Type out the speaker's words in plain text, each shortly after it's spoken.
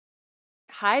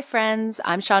Hi, friends.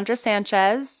 I'm Chondra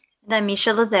Sanchez. And I'm Misha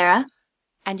Lazera.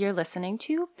 And you're listening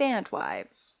to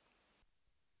Bandwives.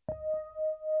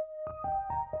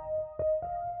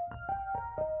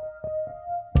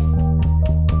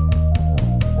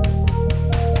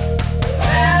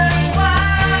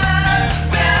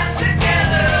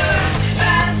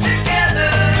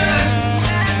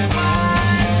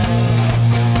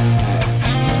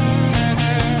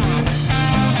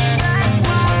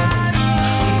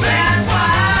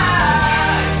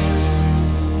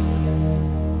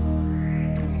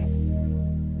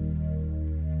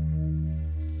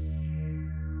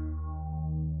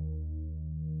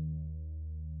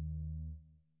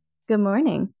 Good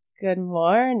morning. Good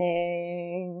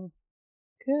morning.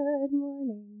 Good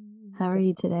morning. How are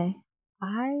you today?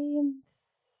 I'm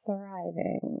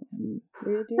thriving.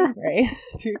 We're doing great.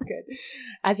 Doing good.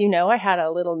 As you know, I had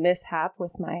a little mishap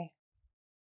with my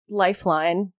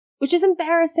lifeline, which is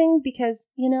embarrassing because,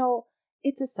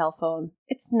 it's a cell phone.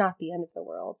 It's not the end of the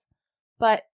world.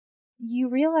 But you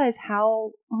realize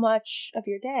how much of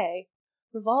your day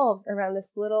revolves around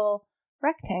this little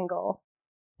rectangle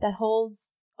that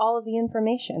holds all of the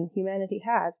information humanity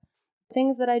has.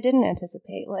 Things that I didn't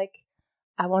anticipate, like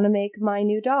I want to make my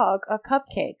new dog a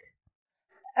cupcake.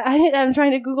 I'm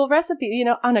trying to Google recipe,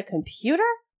 on a computer?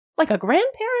 Like a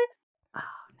grandparent? Oh,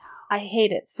 no. I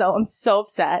hate it. So I'm so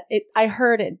upset. I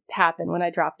heard it happen when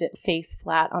I dropped it face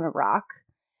flat on a rock.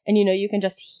 And you can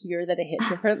just hear that it hit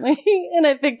differently. And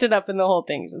I picked it up and the whole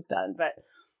thing's just done. But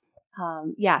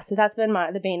so that's been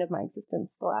the bane of my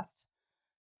existence the last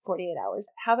 48 hours.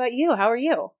 How about you? How are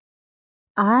you?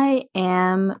 I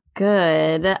am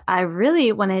good. I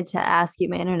really wanted to ask you,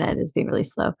 my internet is being really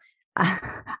slow.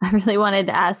 I really wanted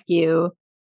to ask you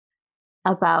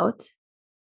about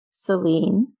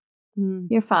Celine,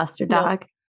 your foster dog.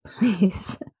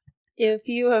 Please. If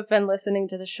you have been listening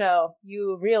to the show,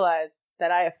 you realize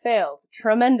that I have failed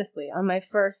tremendously on my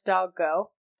first dog go.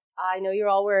 I know you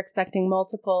all were expecting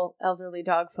multiple elderly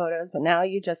dog photos, but now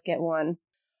you just get one.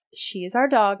 She is our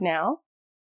dog now.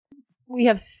 We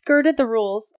have skirted the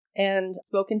rules and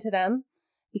spoken to them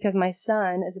because my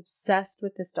son is obsessed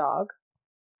with this dog,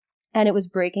 and it was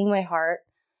breaking my heart.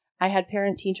 I had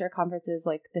parent-teacher conferences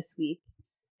like this week,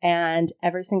 and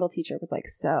every single teacher was like,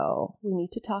 so we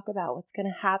need to talk about what's going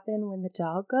to happen when the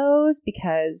dog goes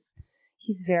because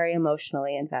he's very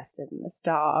emotionally invested in this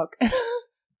dog.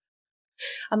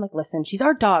 I'm like, listen, she's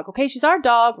our dog, okay? She's our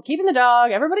dog. We're keeping the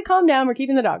dog. Everybody calm down. We're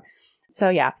keeping the dog.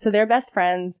 So they're best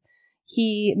friends.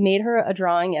 He made her a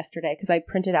drawing yesterday because I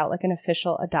printed out like an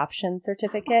official adoption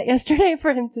certificate yesterday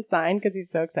for him to sign because he's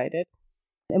so excited.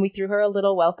 And we threw her a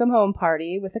little welcome home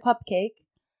party with a cupcake.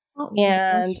 Oh,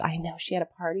 and I know she had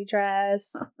a party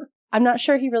dress. I'm not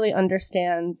sure he really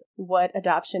understands what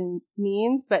adoption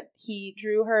means, but he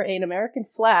drew her an American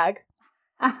flag.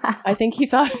 I think he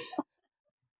thought...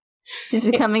 She's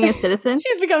becoming a citizen?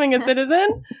 She's becoming a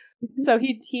citizen. So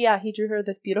he drew her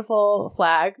this beautiful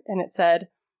flag, and it said,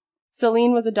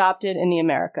 Celine was adopted in the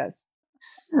Americas.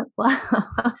 Wow.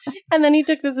 And then he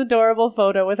took this adorable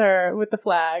photo with her with the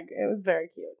flag. It was very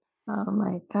cute. Oh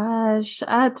my gosh.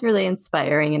 It's really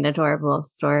inspiring and adorable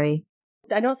story.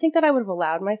 I don't think that I would have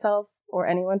allowed myself or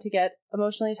anyone to get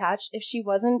emotionally attached if she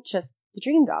wasn't just the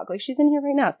dream dog. Like, she's in here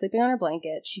right now, sleeping on her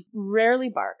blanket. She rarely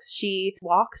barks. She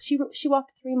walks. She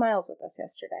walked 3 miles with us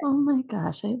yesterday. Oh my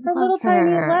gosh, her little tiny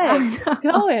legs just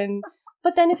going.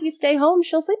 But then if you stay home,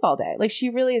 she'll sleep all day. Like, she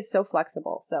really is so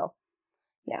flexible. So,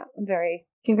 yeah, I'm very...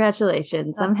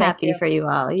 Congratulations. I'm happy for you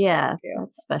all. Yeah,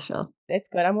 that's special. It's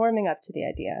good. I'm warming up to the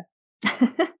idea.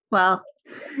 Well,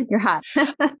 you're hot.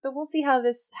 So we'll see how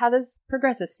this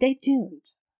progresses. Stay tuned.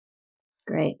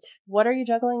 Great. What are you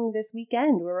juggling this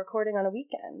weekend? We're recording on a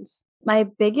weekend. My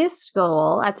biggest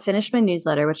goal, I have to finish my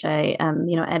newsletter, which I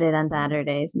edit on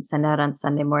Saturdays and send out on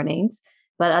Sunday mornings.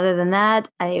 But other than that,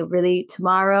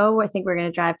 tomorrow, I think we're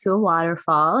going to drive to a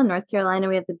waterfall. In North Carolina,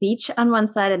 we have the beach on one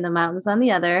side and the mountains on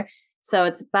the other. So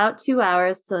it's about 2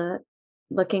 hours to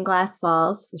Looking Glass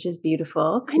Falls, which is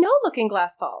beautiful. I know Looking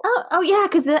Glass Falls. Oh yeah,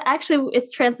 because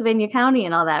it's Transylvania County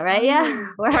and all that, right? Yeah,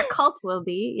 where our cult will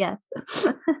be, yes.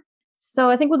 So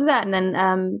I think we'll do that and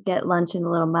then get lunch in a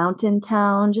little mountain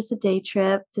town, just a day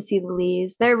trip to see the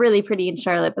leaves. They're really pretty in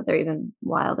Charlotte, but they're even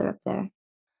wilder up there.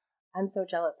 I'm so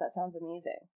jealous. That sounds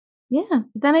amazing. Yeah.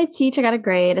 Then I teach. I got a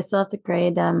grade. I still have to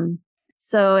grade.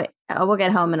 So we'll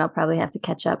get home and I'll probably have to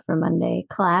catch up for Monday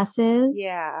classes.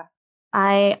 Yeah.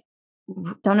 I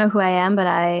don't know who I am, but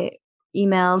I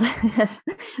emailed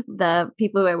the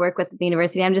people who I work with at the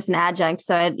university. I'm just an adjunct.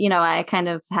 So I kind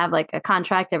of have like a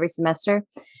contract every semester.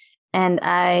 And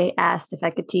I asked if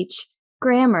I could teach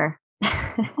grammar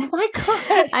Oh my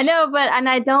gosh. I know, and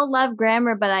I don't love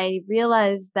grammar, but I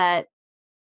realize that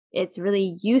it's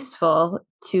really useful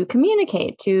to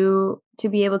communicate, to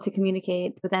be able to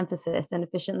communicate with emphasis and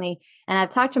efficiently. And I've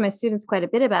talked to my students quite a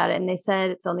bit about it, and they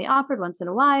said it's only offered once in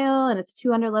a while, and it's a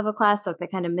 200 level class. So if they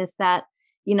kind of miss that,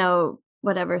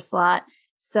 whatever slot.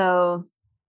 So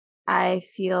I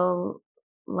feel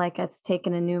like it's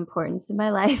taken a new importance in my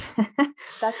life.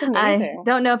 That's amazing. I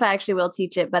don't know if I actually will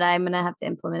teach it, but I'm going to have to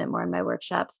implement it more in my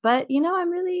workshops. But,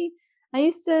 I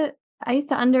used to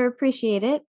underappreciate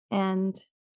it. And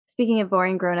speaking of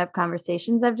boring grown-up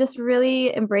conversations, I've just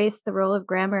really embraced the role of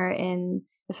grammar in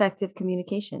effective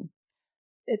communication.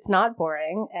 It's not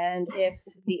boring. And if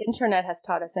the internet has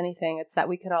taught us anything, it's that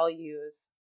we could all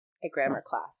use a grammar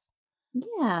class.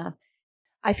 Yeah.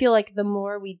 I feel like the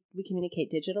more we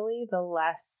communicate digitally, the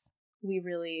less we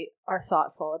really are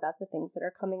thoughtful about the things that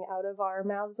are coming out of our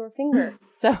mouths or fingers.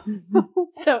 So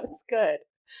it's good.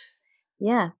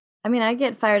 Yeah. I mean, I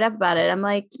get fired up about it. I'm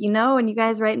like, when you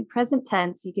guys write in present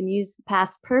tense, you can use the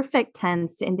past perfect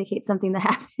tense to indicate something that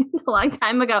happened a long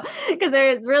time ago, because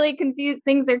there's really confused,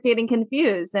 things are getting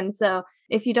confused. And so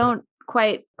if you don't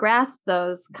quite grasp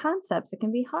those concepts, it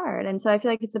can be hard. And so I feel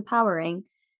like it's empowering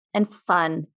and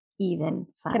fun. Even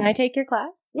fun. Can I take your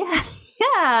class?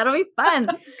 Yeah, it'll be fun.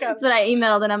 That's what I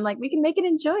emailed, and I'm like, we can make it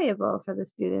enjoyable for the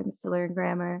students to learn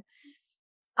grammar.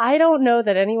 I don't know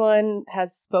that anyone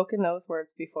has spoken those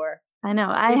words before. I know,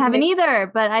 I haven't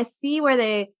either, but I see where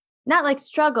they, not like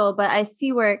struggle, but I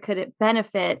see where it could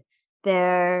benefit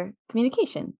their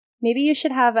communication. Maybe you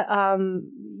should have,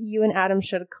 you and Adam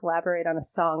should collaborate on a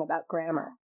song about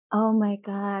grammar. Oh my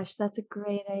gosh, that's a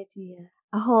great idea.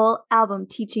 A whole album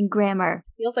teaching grammar.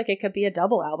 Feels like it could be a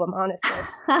double album, honestly.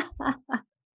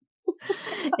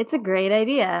 It's a great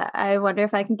idea. I wonder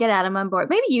if I can get Adam on board.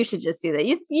 Maybe you should just do that.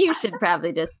 You should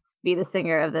probably just be the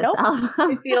singer of this album.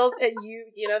 It feels,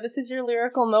 this is your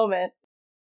lyrical moment.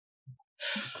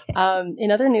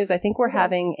 In other news, I think we're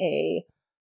having a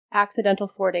accidental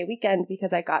 4-day weekend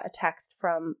because I got a text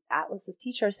from Atlas's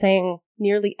teacher saying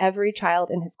nearly every child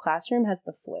in his classroom has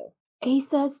the flu.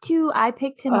 Ace says too. I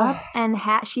picked him up, and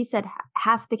she said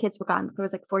half the kids were gone. There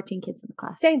was like 14 kids in the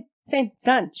class. Same. It's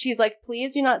done. She's like,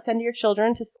 please do not send your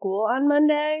children to school on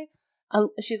Monday.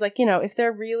 She's like, if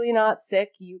they're really not sick,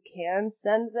 you can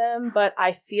send them, but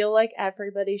I feel like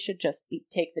everybody should just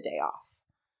take the day off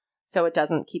so it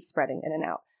doesn't keep spreading in and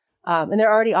out. And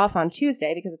they're already off on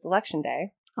Tuesday because it's election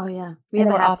day. Oh yeah, and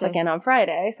we're off again on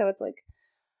Friday, so it's like,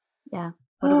 yeah,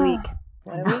 what a week.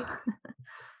 What a week.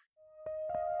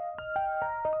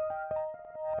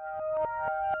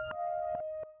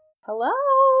 Hello.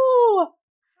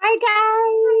 Hi,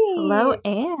 guys. Hello,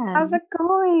 Anne. How's it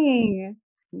going?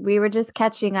 We were just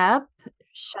catching up.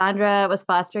 Chondra was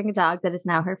fostering a dog that is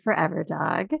now her forever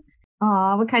dog.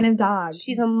 Aw, what kind of dog?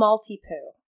 She's a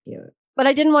Maltipoo. Cute. But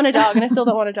I didn't want a dog, and I still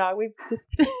don't want a dog. We've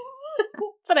just...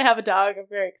 But I have a dog. I'm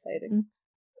very excited.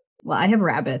 Well, I have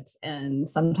rabbits, and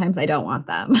sometimes I don't want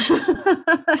them.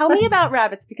 Tell me about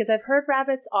rabbits, because I've heard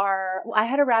rabbits are... Well, I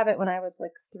had a rabbit when I was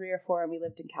like 3 or 4, and we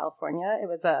lived in California. It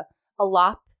was a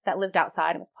lop that lived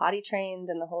outside and was potty trained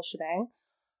and the whole shebang.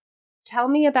 Tell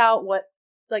me about what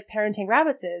like parenting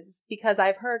rabbits is, because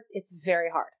I've heard it's very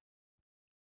hard.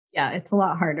 Yeah, it's a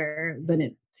lot harder than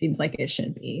it seems like it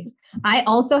should be. I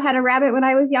also had a rabbit when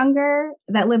I was younger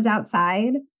that lived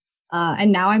outside.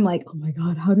 And now I'm like, oh my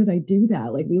God, how did I do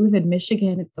that? Like, we live in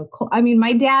Michigan. It's so cold. I mean,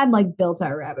 my dad like built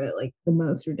our rabbit, like the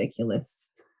most ridiculous,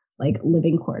 like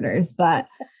living quarters. But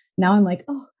now I'm like,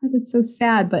 oh, that's so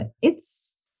sad. But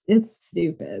it's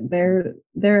stupid.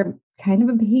 They're kind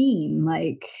of a pain.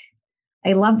 Like,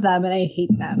 I love them and I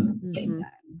hate them at the same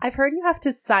time. I've heard you have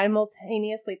to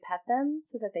simultaneously pet them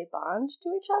so that they bond to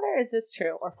each other. Is this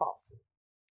true or false?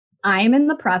 I'm in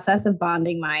the process of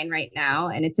bonding mine right now,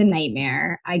 and it's a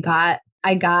nightmare. I got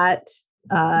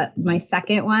my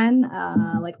second one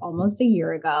like almost a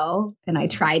year ago, and I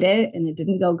tried it and it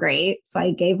didn't go great. So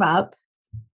I gave up.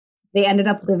 They ended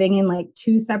up living in like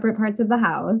 2 separate parts of the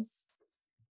house,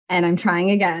 and I'm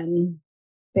trying again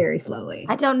very slowly.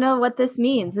 I don't know what this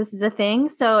means. This is a thing.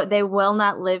 So they will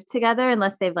not live together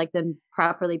unless they've like been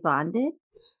properly bonded.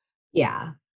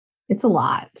 Yeah. It's a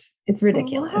lot. It's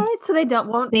ridiculous. What? So they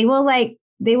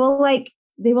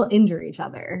will injure each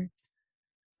other.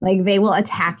 Like, they will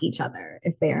attack each other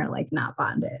if they are like not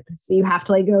bonded. So you have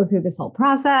to like go through this whole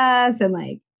process and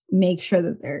like make sure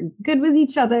that they're good with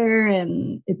each other.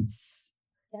 And it's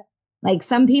like,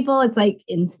 some people it's like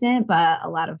instant, but a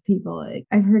lot of people, like,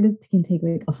 I've heard it can take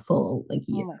like a full like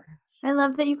year. I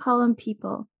love that you call them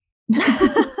people.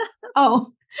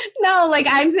 Oh, No, like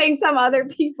I'm saying some other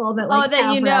people that like that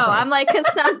have you know. rabbits. I'm like,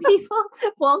 because some people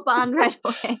won't bond right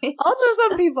away. Also,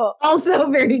 some people. Also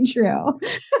very true.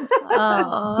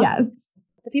 Oh. Yes.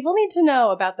 The people need to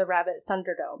know about the Rabbit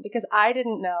Thunderdome because I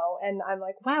didn't know. And I'm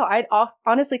like, wow, I'd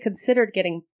honestly considered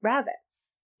getting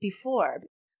rabbits before.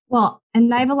 Well,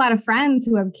 and I have a lot of friends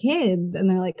who have kids and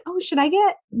they're like, oh, should I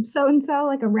get so-and-so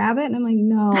like a rabbit? And I'm like,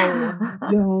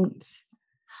 no,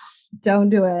 don't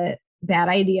do it. Bad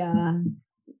idea.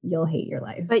 You'll hate your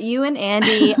life. But you and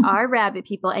Andy are rabbit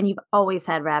people and you've always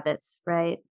had rabbits,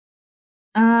 right?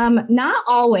 Not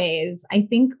always. I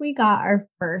think we got our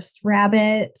first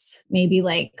rabbit maybe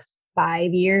like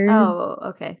 5 years. Oh,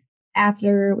 okay.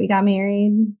 After we got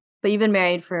married. But you've been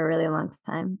married for a really long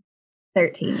time.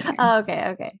 13 years. Oh,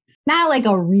 okay. Not like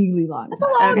a really long That's a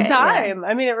long Okay, time. Yeah.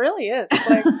 I mean, it really is. It's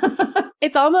like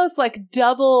it's almost like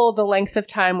double the length of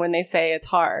time when they say it's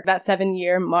hard. That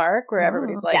 7-year mark where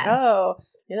everybody's like, yes. oh,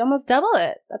 you almost double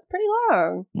it. That's pretty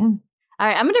long. Yeah. All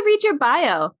right, I'm going to read your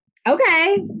bio.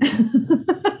 Okay.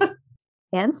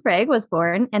 Anne Sprague was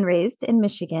born and raised in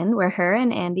Michigan, where her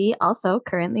and Andy also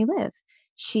currently live.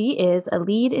 She is a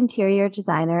lead interior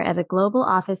designer at a global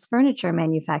office furniture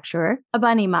manufacturer, a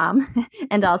bunny mom,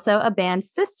 and also a band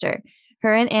sister.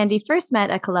 Her and Andy first met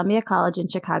at Columbia College in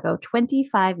Chicago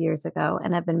 25 years ago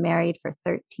and have been married for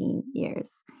 13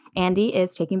 years. Andy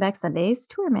is Taking Back Sunday's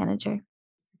tour manager.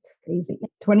 Crazy.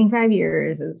 25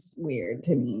 years is weird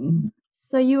to me.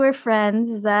 So you were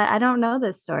friends. I don't know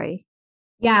this story.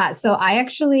 Yeah. So I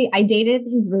dated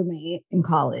his roommate in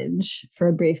college for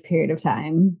a brief period of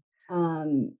time.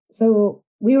 So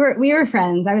we were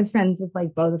friends. I was friends with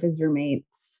like both of his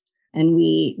roommates, and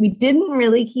we didn't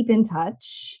really keep in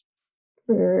touch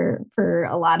for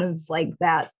a lot of like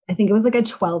that. I think it was like a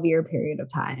 12-year period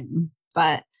of time.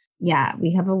 But yeah,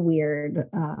 we have a weird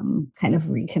kind of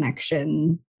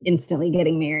reconnection, instantly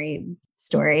getting married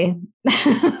story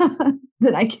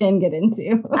that I can get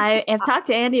into. I have talked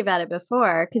to Andy about it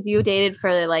before because you dated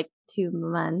for like 2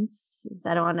 months.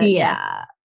 I don't want to. Yeah.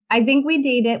 I think we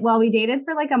dated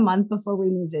for like a month before we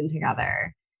moved in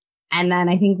together. And then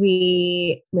I think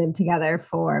we lived together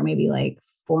for maybe like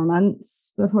 4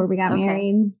 months before we got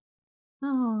married.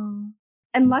 Oh.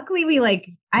 And luckily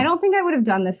I don't think I would have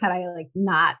done this had I like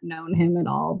not known him at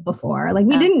all before. Like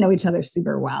we didn't know each other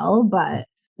super well, but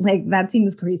like that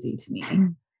seems crazy to me.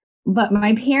 But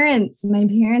my parents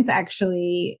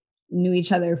actually knew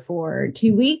each other for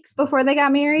 2 weeks before they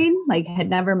got married, like had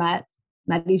never met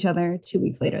each other. 2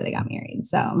 weeks later, they got married.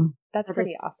 So that's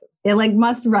pretty awesome. It like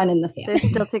must run in the family. They're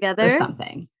still together or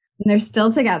something. And they're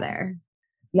still together.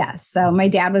 Yes. So my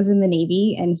dad was in the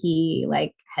Navy and he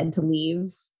like had to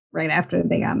leave right after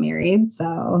they got married.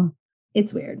 So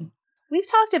it's weird. We've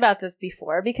talked about this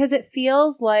before because it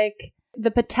feels like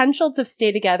the potential to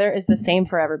stay together is the same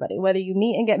for everybody, whether you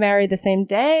meet and get married the same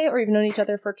day or you've known each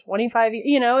other for 25 years.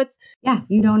 You know,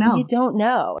 you don't know. You don't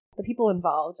know. The people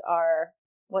involved are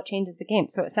what changes the game.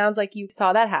 So it sounds like you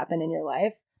saw that happen in your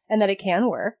life and that it can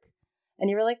work. And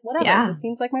you were like, whatever, this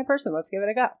seems like my person. Let's give it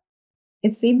a go.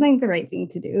 It seemed like the right thing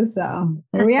to do. So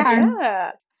here we are.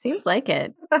 Yeah. Seems like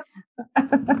it.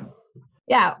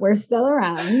 Yeah, we're still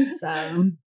around.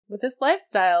 So with this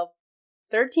lifestyle,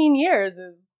 13 years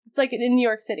it's like in New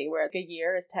York City where like a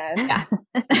year is 10. Yeah.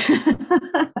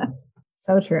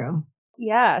 So true.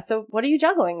 Yeah. So what are you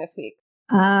juggling this week?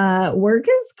 Work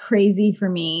is crazy for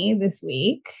me this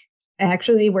week.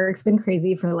 Actually, work's been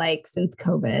crazy for like since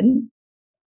COVID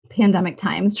pandemic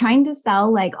times. Trying to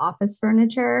sell like office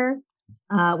furniture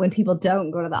when people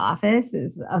don't go to the office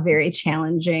is a very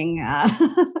challenging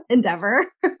endeavor.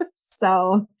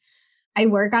 So I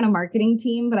work on a marketing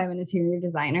team, but I'm an interior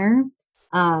designer.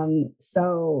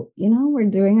 So, we're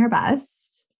doing our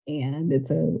best and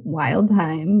it's a wild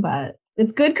time, but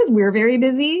it's good because we're very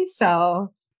busy.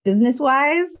 So business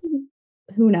wise,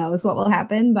 who knows what will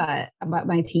happen, but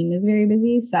my team is very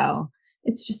busy. So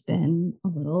it's just been a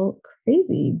little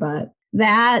crazy, but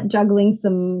that juggling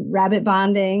some rabbit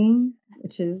bonding,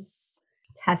 which is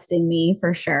testing me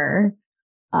for sure.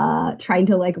 Trying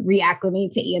to like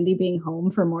reacclimate to Andy being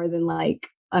home for more than like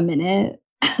a minute,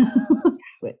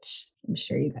 which I'm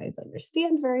sure you guys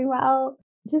understand very well.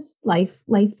 Just life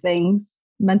things,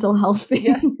 mental health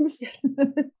things. Yes.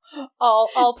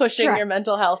 all pushing your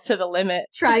mental health to the limit.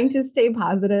 Trying to stay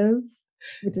positive,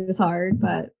 which is hard,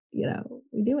 but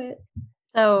we do it.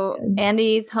 So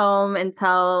Andy's home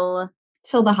until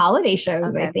the holiday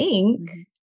shows, okay.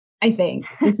 I think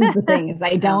this is the thing is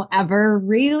I don't ever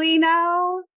really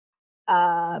know,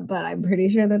 but I'm pretty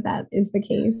sure that is the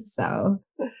case. So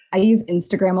I use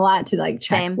Instagram a lot to like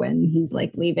check when he's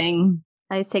like leaving.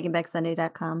 I use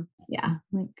takingbacksunday.com. Yeah,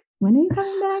 like when are you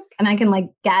coming back? And I can like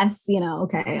guess,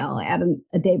 okay, I'll add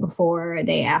a day before, a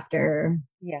day after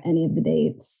any of the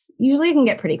dates. Usually I can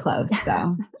get pretty close.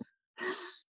 So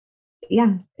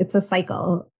yeah, it's a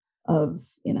cycle of,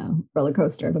 roller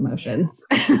coaster of emotions.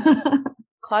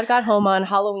 Claude got home on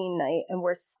Halloween night and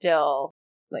we're still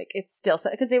it's still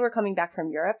because they were coming back from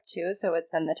Europe too. So it's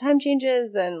then the time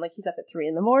changes and like he's up at 3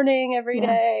 a.m. every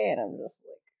day. And I'm just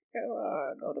like,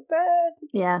 go to bed.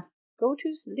 Yeah. Go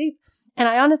to sleep. And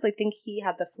I honestly think he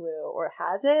had the flu or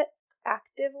has it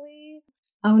actively.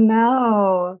 Oh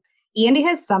no. Andy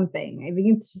has something. I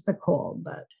think it's just a cold,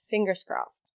 but fingers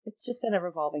crossed. It's just been a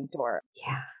revolving door.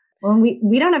 Yeah. Well,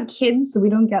 we don't have kids, so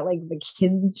we don't get like the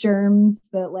kids germs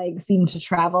that like seem to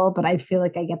travel, but I feel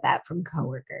like I get that from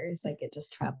coworkers. Like it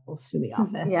just travels to the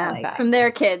office. Yeah, like, from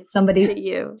their kids to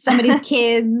you. Somebody's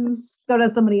kids go to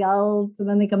somebody else and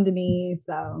then they come to me.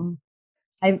 So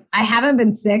I haven't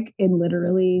been sick in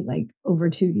literally like over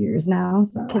 2 years now.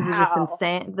 So because you've just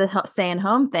been staying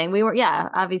home thing. We were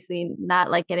obviously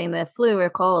not like getting the flu or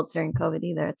colds during COVID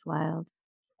either. It's wild.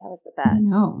 That was the best.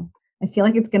 No. I feel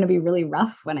like it's going to be really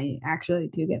rough when I actually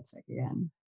do get sick again.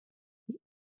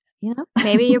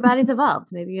 Maybe your body's evolved.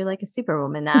 Maybe you're like a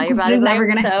superwoman now. Your body's never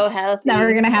gonna, so healthy. It's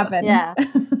never going to happen. Yeah.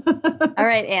 All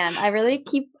right, Anne. I really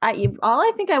all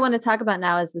I think I want to talk about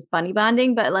now is this bunny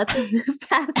bonding, but let's move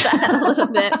past that a little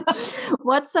bit.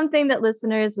 What's something that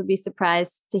listeners would be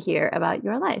surprised to hear about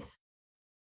your life?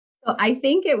 So I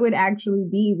think it would actually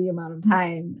be the amount of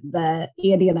time that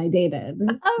Andy and I dated.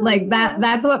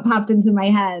 That's what popped into my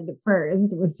head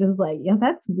first. It was just like, yeah,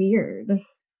 that's weird.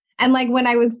 And like when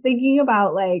I was thinking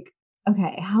about like,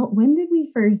 okay, when did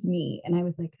we first meet? And I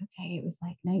was like, okay, it was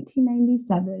like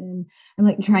 1997. I'm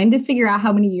like trying to figure out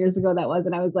how many years ago that was.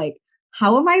 And I was like,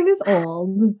 how am I this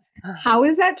old? How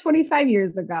is that 25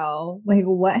 years ago? Like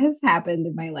what has happened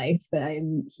in my life that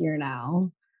I'm here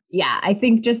now? Yeah, I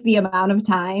think just the amount of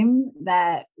time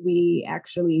that we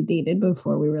actually dated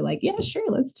before we were like, yeah, sure,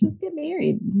 let's just get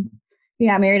married. We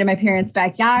got married in my parents'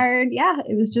 backyard. Yeah,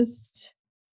 it was just,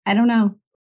 I don't know.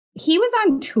 He was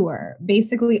on tour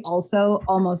basically also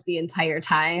almost the entire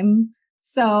time.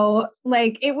 So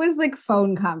like it was like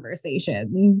phone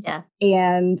conversations. Yeah.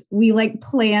 And we like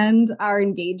planned our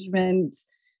engagement.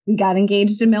 We got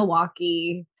engaged in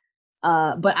Milwaukee.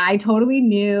 But I totally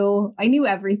knew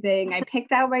everything. I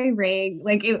picked out my ring.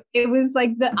 Like it was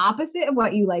like the opposite of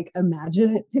what you like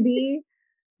imagine it to be.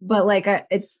 But like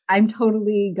I'm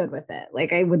totally good with it.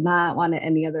 Like I would not want it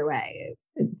any other way.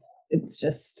 It's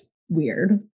just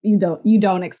weird. You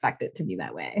don't expect it to be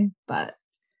that way. But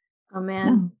oh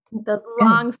man, those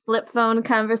long flip phone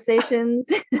conversations.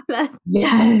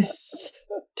 Yes,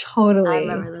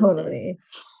 totally.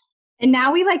 And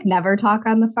now we like never talk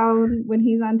on the phone when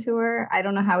he's on tour. I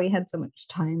don't know how he had so much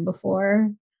time before.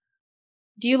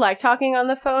 Do you like talking on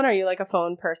the phone? Are you like a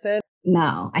phone person?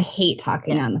 No, I hate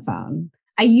talking on the phone.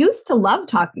 I used to love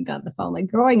talking on the phone. Like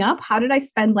growing up, how did I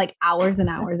spend like hours and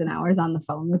hours and hours on the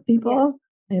phone with people?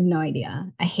 Yeah. I have no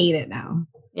idea. I hate it now.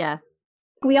 Yeah.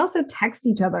 We also text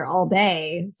each other all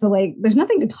day. So like there's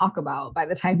nothing to talk about by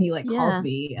the time he like calls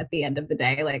me at the end of the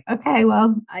day. Like, okay,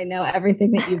 well, I know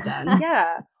everything that you've done.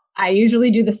 Yeah. I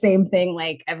usually do the same thing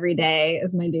like every day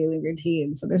as my daily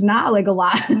routine. So there's not like a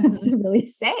lot to really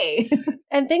say.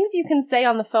 And things you can say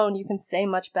on the phone, you can say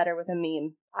much better with a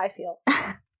meme, I feel.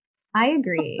 I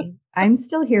agree. I'm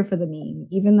still here for the meme,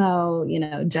 even though,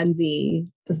 Gen Z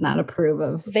does not approve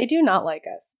of. They do not like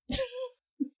us.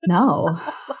 No.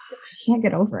 Can't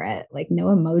get over it. Like no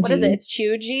emoji. What is it? It's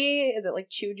Chuji? Is it like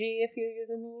Chuji if you use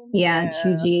a meme? Yeah,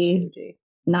 Chuji.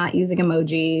 Not using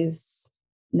emojis.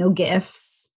 No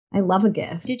GIFs. I love a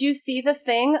GIF. Did you see the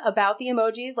thing about the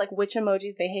emojis? Like which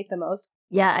emojis they hate the most?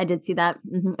 Yeah, I did see that.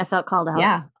 Mm-hmm. I felt called out.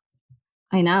 Yeah,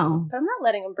 I know. But I'm not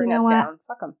letting them bring us down.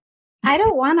 Fuck them. I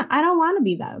don't want to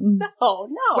be them. No.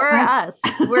 We're us.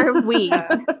 We're we.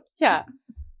 Yeah.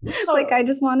 Like I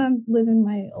just want to live in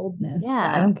my oldness.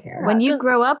 Yeah. I don't care. When you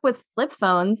grow up with flip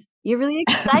phones, you're really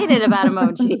excited about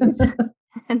emojis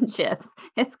and GIFs.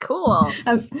 It's cool.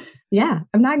 I'm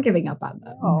not giving up on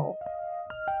them. Oh.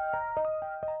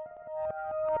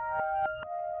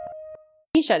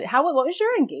 Misha, what was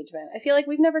your engagement? I feel like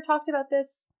we've never talked about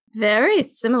this. Very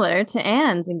similar to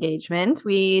Anne's engagement.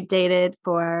 We dated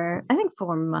for, I think,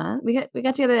 4 months. We got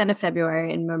together at the end of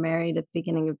February and were married at the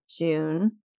beginning of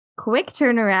June. Quick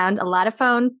turnaround, a lot of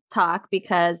phone talk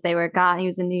because they were gone. He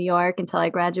was in New York until I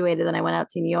graduated. Then I went out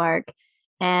to New York.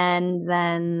 And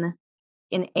then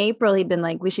in April, he'd been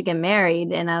like, we should get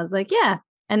married. And I was like, yeah.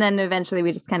 And then eventually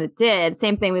we just kind of did.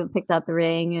 Same thing. We picked out the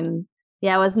ring and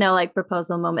yeah, it was no like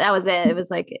proposal moment. That was it. It was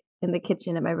like in the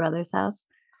kitchen at my brother's house.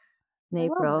 in I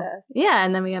love April. this. Yeah,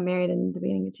 and then we got married in the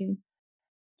beginning of June.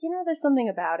 There's something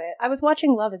about it. I was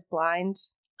watching Love is Blind.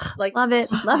 Like, Love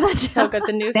it. Love that so show. good.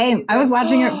 The new Same. season. I was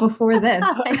watching it before this.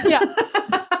 Yeah.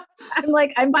 I'm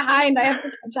like, I'm behind. I have to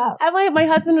catch up. And my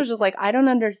husband was just like, I don't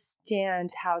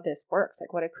understand how this works.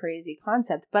 Like, what a crazy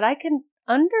concept. But I can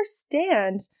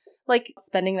understand, like,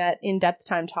 spending that in-depth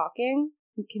time talking,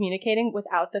 communicating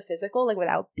without the physical, like,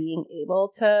 without being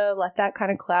able to let that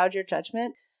kind of cloud your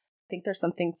judgment. I think there's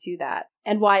something to that.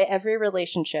 And why every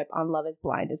relationship on Love is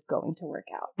Blind is going to work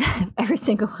out. Every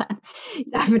single one.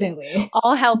 Definitely.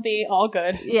 All healthy, all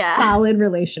good. Yeah. Solid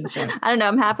relationship. I don't know.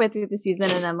 I'm halfway through the season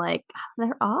and I'm like,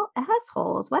 they're all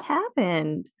assholes. What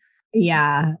happened?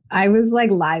 Yeah. I was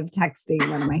like live texting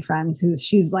one of my friends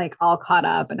she's like all caught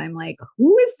up. And I'm like,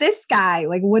 who is this guy?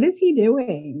 Like, what is he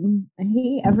doing? I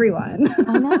hate everyone.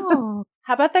 I know.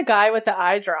 How about the guy with the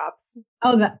eye drops?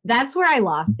 Oh, that's where I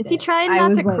lost Is he it. trying I not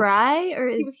was to like, cry? Or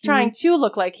is He was trying to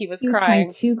look like he was he was crying.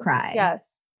 trying to cry.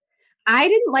 Yes. I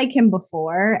didn't like him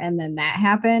before, and then that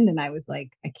happened, and I was like,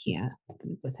 I can't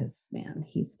with this man.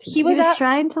 He's too. He was was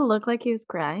trying to look like he was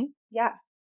crying? Yeah.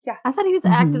 I thought he was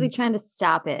actively trying to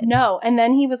stop it. No. And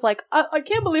then he was like, I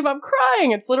can't believe I'm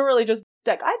crying. It's literally just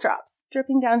like eye drops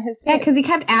dripping down his face. Yeah, because he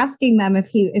kept asking them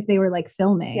if they were like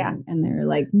filming. Yeah. And they were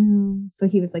like, no. So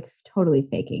he was like totally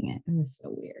faking it. It was so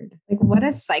weird. Like, what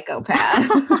a psychopath.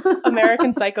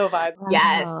 American Psycho vibes.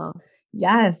 Wow.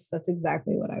 Yes, that's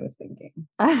exactly what I was thinking.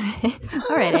 All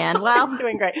right, Anne. Well, It's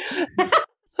doing great.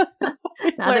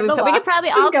 now that we could probably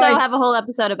also have a whole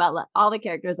episode about all the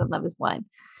characters of Love is Blind.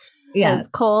 Yeah. Because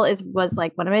Cole was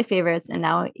like one of my favorites, and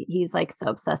now he's like so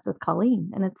obsessed with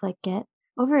Colleen, and it's like, get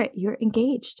over it. You're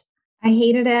engaged. I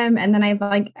hated him, and then I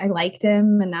liked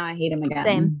him, and now I hate him again.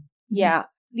 Same. Yeah.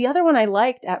 The other one I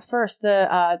liked at first,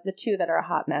 the two that are a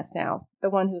hot mess now. The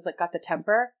one who's like got the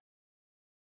temper.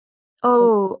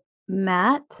 Oh,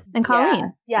 Matt and Colleen.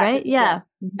 Yes, right? Yeah.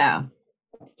 Yeah.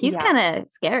 He's kind of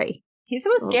scary. He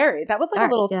was scary. That was like a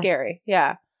little scary.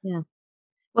 Yeah. Yeah.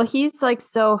 Well, he's like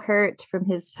so hurt from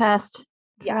his past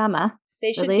drama.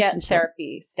 They should get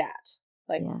therapy stat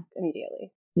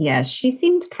immediately. Yeah, she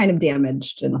seemed kind of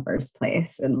damaged in the first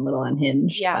place and a little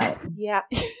unhinged. Yeah. But Yeah.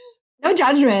 no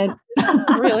judgment.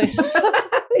 Really.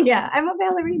 Yeah, I'm a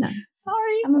ballerina.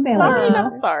 Sorry. I'm a ballerina. Sorry,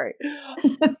 not sorry.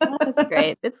 That's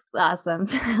great. It's awesome.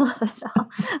 I love it all.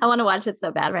 I want to watch it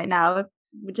so bad right now.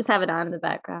 We just have it on in the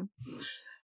background.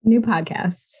 New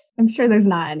podcast. I'm sure there's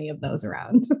not any of those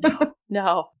around.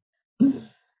 No.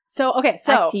 So, okay.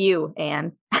 Back to you,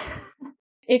 Anne.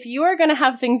 If you are going to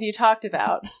have things you talked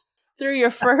about through your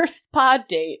first pod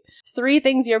date, 3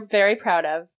 things you're very proud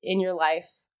of in your life,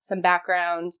 some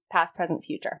background, past, present,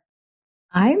 future.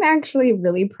 I'm actually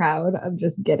really proud of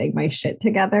just getting my shit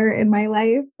together in my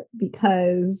life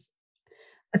because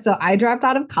I dropped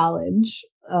out of college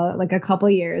like a couple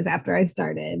years after I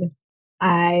started.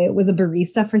 I was a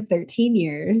barista for 13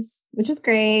 years, which is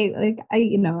great. Like I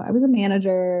was a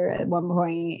manager at one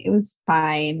point. It was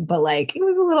fine, but like it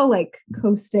was a little like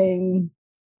coasting,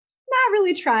 not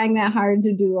really trying that hard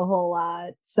to do a whole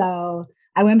lot. So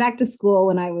I went back to school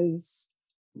when I was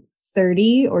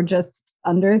 30 or just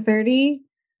under 30.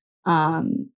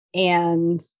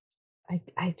 And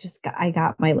I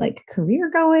got my like career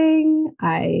going.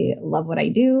 I love what I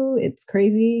do. It's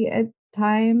crazy at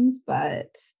times,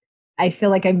 but I feel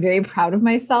like I'm very proud of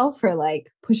myself for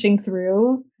like pushing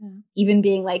through, even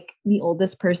being like the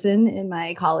oldest person in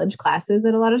my college classes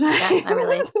at a lot of times. Yeah, I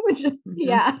relate.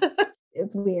 Yeah,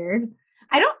 it's weird.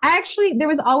 There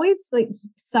was always like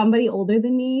somebody older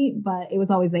than me, but it was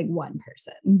always like one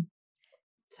person.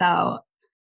 So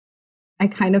I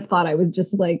kind of thought I would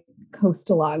just like coast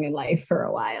along in life for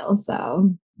a while.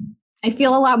 So I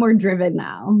feel a lot more driven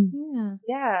now.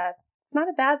 Yeah. It's not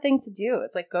a bad thing to do.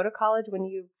 It's like go to college when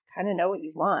you kind of know what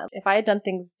you want. If I had done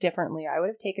things differently, I would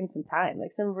have taken some time,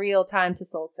 like some real time to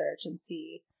soul search and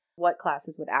see what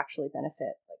classes would actually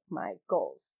benefit like my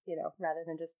goals, rather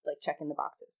than just like checking the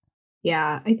boxes.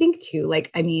 Yeah, I think too.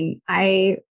 Like, I mean,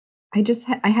 I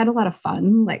had a lot of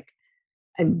fun. Like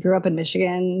I grew up in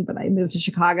Michigan, but I moved to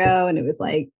Chicago and it was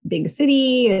like big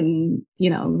city and,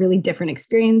 really different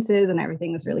experiences and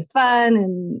everything was really fun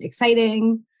and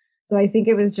exciting. So I think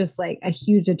it was just like a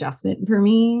huge adjustment for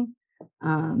me.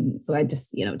 So I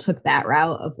just, took that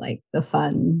route of like the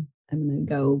fun. I'm going to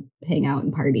go hang out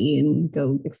and party and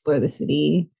go explore the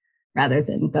city rather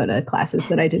than go to classes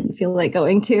that I didn't feel like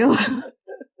going to.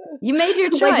 You made your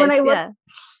choice. Like when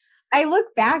I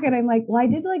look back and I'm like, well, I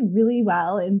did like really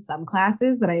well in some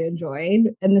classes that I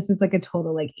enjoyed. And this is like a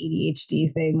total like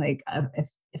ADHD thing. Like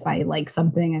if I like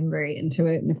something, I'm very into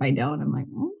it. And if I don't, I'm like,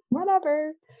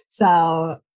 whatever.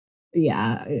 So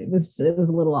yeah, it was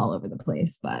a little all over the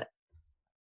place, but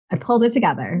I pulled it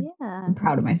together. Yeah. I'm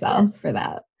proud of myself for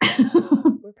that.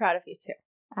 We're proud of you too.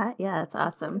 Yeah, that's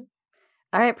awesome.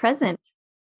 All right, present.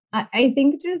 I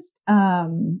think just I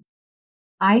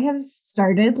have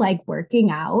started like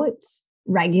working out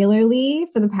regularly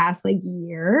for the past like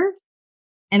year.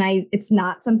 And it's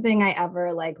not something I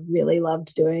ever like really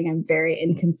loved doing. I'm very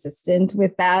inconsistent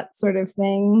with that sort of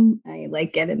thing. I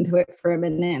like get into it for a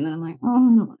minute and then I'm like, oh,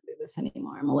 I don't want to do this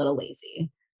anymore. I'm a little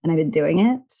lazy. And I've been doing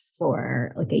it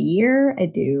for like a year. I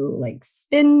do like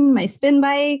my spin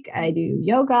bike. I do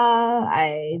yoga.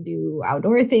 I do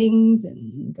outdoor things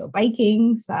and go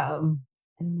biking. So I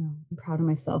don't know. I'm proud of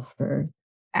myself for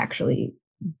actually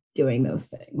doing those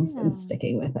things and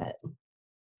sticking with it.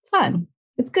 It's fun.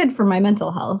 It's good for my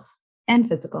mental health and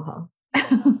physical health.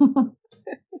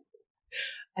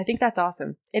 I think that's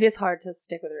awesome. It is hard to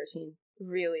stick with a routine.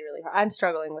 Really, really hard. I'm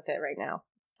struggling with it right now.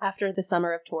 After the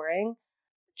summer of touring,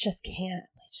 I just can't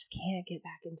get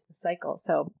back into the cycle.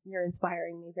 So you're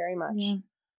inspiring me very much. Yeah.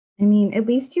 I mean, at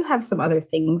least you have some other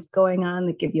things going on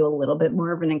that give you a little bit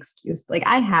more of an excuse. Like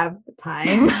I have the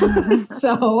time.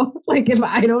 So like if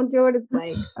I don't do it, it's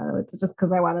like, oh, it's just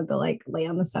because I wanted to like lay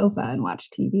on the sofa and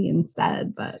watch TV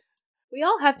instead. But we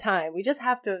all have time. We just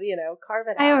have to, carve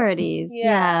it out. Priorities.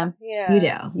 Yeah.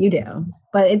 You do.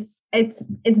 But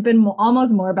it's been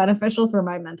almost more beneficial for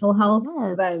my mental health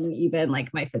than even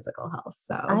like my physical health.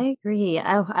 So I agree.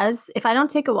 If I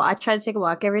don't take a walk, I try to take a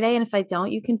walk every day. And if I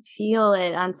don't, you can feel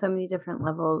it on so many different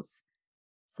levels.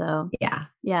 So yeah,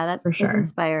 that for sure is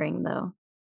inspiring though.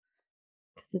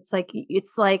 Because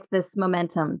it's like this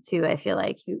momentum too. I feel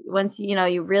like once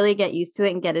you really get used to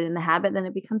it and get it in the habit, then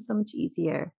it becomes so much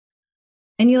easier.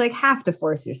 And you like have to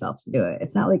force yourself to do it.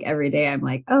 It's not like every day I'm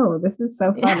like, oh, this is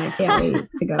so fun. I can't wait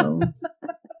to go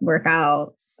work out.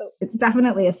 It's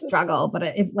definitely a struggle. But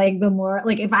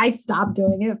if I stop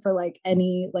doing it for like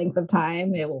any length of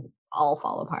time, it will all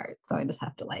fall apart. So I just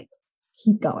have to like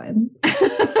keep going.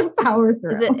 Power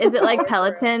through. Is it like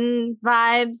Peloton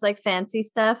vibes, like fancy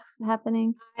stuff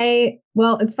happening?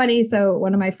 Well, it's funny. So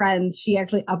one of my friends, she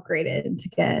actually upgraded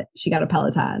she got a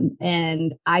Peloton,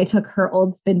 and I took her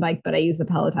old spin bike, but I use the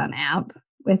Peloton app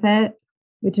with it,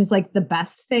 which is like the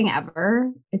best thing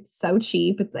ever. It's so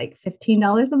cheap. It's like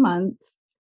 $15 a month.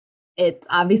 It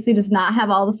obviously does not have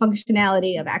all the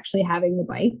functionality of actually having the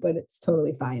bike, but it's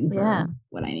totally fine for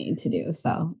what I need to do.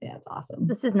 So yeah, it's awesome.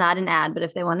 This is not an ad, but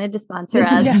if they wanted to sponsor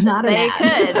us,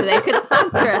 they could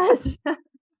sponsor us. If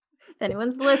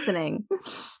anyone's listening.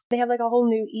 They have like a whole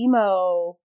new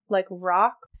emo, like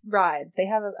rock rides. They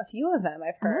have a few of them,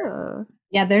 I've heard. Oh.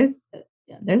 Yeah, there's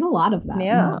a lot of them.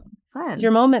 Yeah. Fun. It's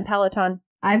your moment, Peloton.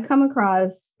 I've come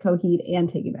across Coheed and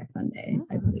Take Back Sunday,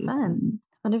 I believe. Fun.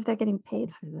 I wonder if they're getting paid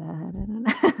for that. I don't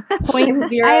know.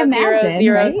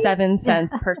 0.0007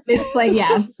 cents per cent. It's like,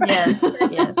 yes. yes.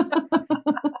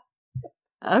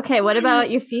 Okay, what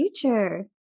about your future?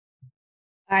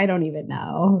 I don't even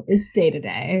know. It's day to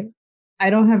day. I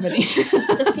don't have any.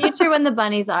 The future when the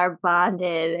bunnies are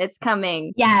bonded. It's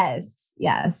coming. Yes.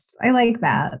 I like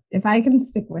that. If I can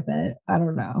stick with it, I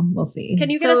don't know. We'll see.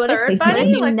 Can you get a third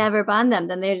bunny? If you never bond them,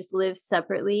 then they just live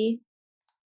separately.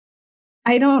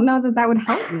 I don't know that would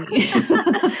help me.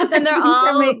 Then they're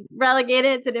all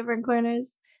relegated to different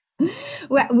corners.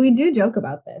 Well, we do joke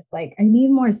about this. Like, I need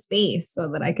more space so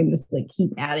that I can just like keep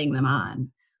adding them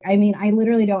on. I mean, I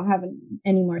literally don't have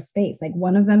any more space. Like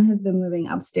one of them has been living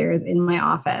upstairs in my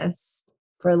office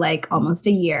for like almost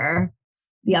a year.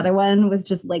 The other one was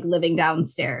just like living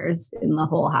downstairs in the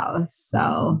whole house.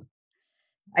 So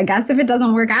I guess if it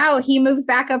doesn't work out, he moves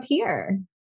back up here.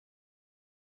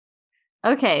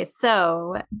 Okay,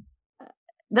 so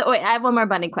wait, I have one more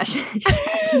bunny question.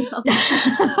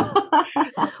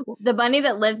 The bunny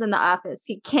that lives in the office,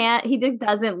 he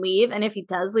doesn't leave. And if he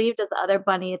does leave, does the other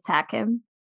bunny attack him?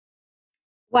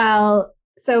 Well,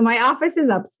 so my office is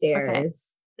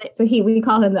upstairs. Okay. So we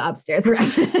call him the upstairs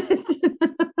rabbit.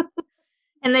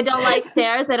 And they don't like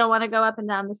stairs? They don't want to go up and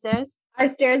down the stairs? Our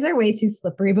stairs are way too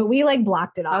slippery, but we like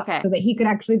blocked it off so that he could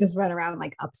actually just run around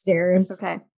like upstairs.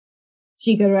 Okay.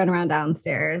 She could run around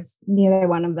downstairs. Neither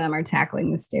one of them are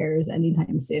tackling the stairs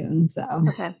anytime soon. So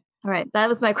okay. All right. That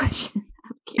was my question.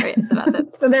 I'm curious about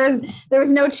this. So there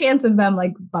was no chance of them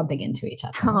like bumping into each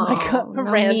other. Oh my God. No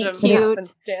random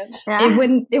happenstance. Yeah.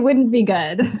 It wouldn't be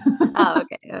good. Oh,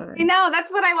 okay. Right. You know,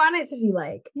 that's what I want it to be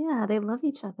like. Yeah, they love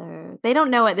each other. They don't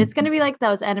know it. It's going to be like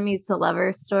those enemies to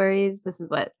lovers stories. This is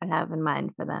what I have in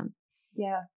mind for them.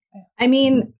 Yeah. I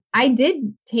mean, I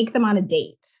did take them on a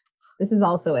date. This is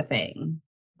also a thing.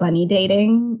 Bunny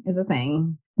dating is a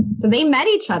thing. So they met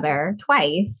each other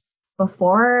twice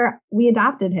before we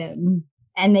adopted him,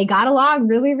 and they got along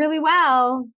really, really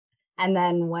well. And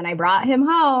then when I brought him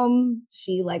home,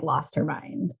 she like lost her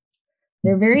mind.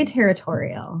 They're very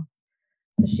territorial.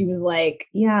 So she was like,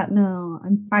 yeah, no,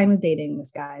 I'm fine with dating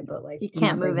this guy, but like, you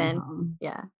can't move in. Home.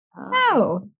 Yeah.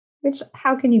 No. Which,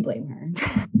 how can you blame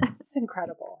her? That's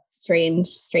incredible.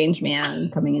 Strange man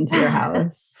coming into your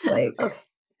house. Like,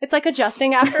 it's like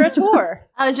adjusting after a tour.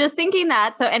 I was just thinking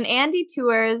that. So, and Andy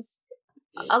tours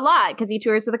a lot because he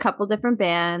tours with a couple different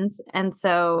bands. And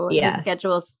so his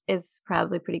schedule is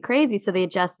probably pretty crazy. So the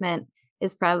adjustment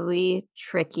is probably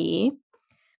tricky.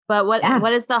 But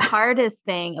what is the hardest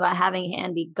thing about having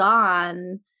Andy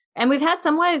gone? And we've had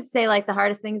some wives say like the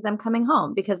hardest thing is them coming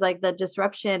home because like the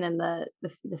disruption and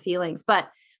the feelings. But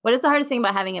what is the hardest thing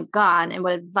about having him gone? And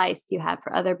what advice do you have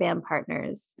for other band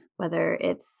partners, whether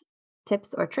it's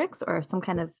tips or tricks or some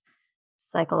kind of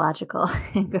psychological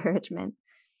encouragement?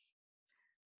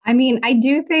 I mean, I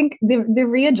do think the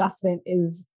readjustment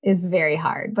is very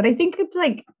hard, but I think it's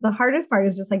like the hardest part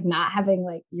is just like not having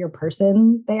like your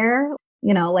person there.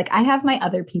 You know, like I have my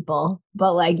other people,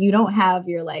 but like you don't have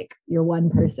your one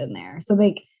person there. So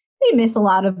like they miss a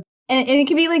lot of, and it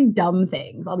can be like dumb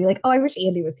things. I'll be like, oh, I wish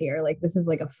Andy was here. Like this is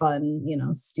like a fun, you know,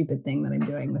 stupid thing that I'm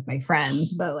doing with my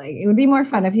friends, but like it would be more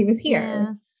fun if he was here.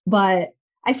 Yeah. But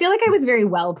I feel like I was very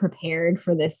well prepared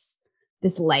for this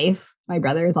life. My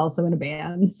brother is also in a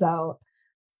band. So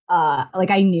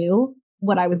like I knew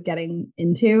what I was getting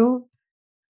into.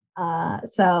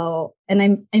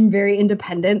 And I'm very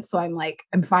independent. So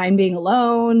I'm fine being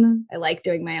alone. I like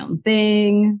doing my own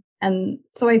thing. And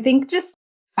so I think just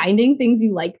finding things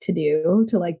you like to do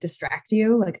to like distract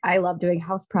you. Like I love doing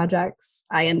house projects.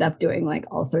 I end up doing like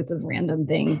all sorts of random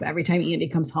things. Every time Andy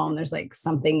comes home, there's like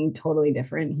something totally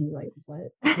different. He's like,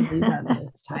 what have you done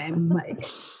this time? Like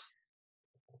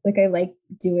I like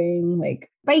doing like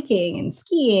biking and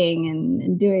skiing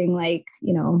and doing like,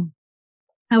 you know,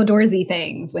 outdoorsy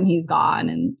things when he's gone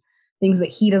and things that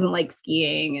he doesn't like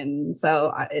skiing. And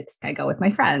so I go with my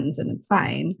friends and it's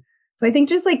fine. So I think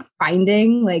just like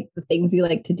finding like the things you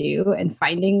like to do and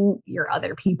finding your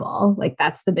other people, like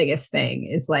that's the biggest thing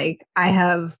is like, I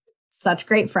have such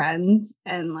great friends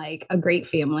and like a great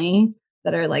family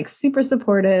that are like super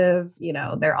supportive. You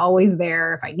know, they're always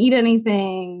there if I need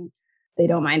anything. They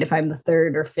don't mind if I'm the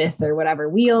third or fifth or whatever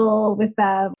wheel with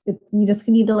them. You just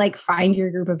need to like find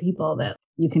your group of people that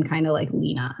you can kind of like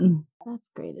lean on. That's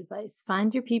great advice.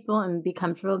 Find your people and be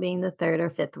comfortable being the third or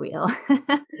fifth wheel.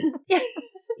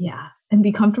 Yeah. And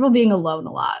be comfortable being alone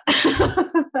a lot.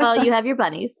 Well, you have your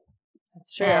bunnies.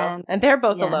 That's true. And they're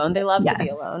both alone. They love to be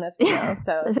alone, as we know.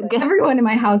 So everyone in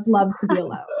my house loves to be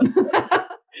alone.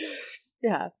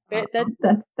 Yeah.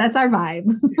 That's our vibe.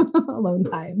 Alone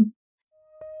time.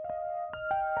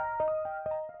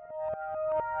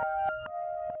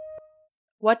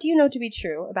 What do you know to be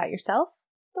true about yourself,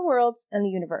 the world, and the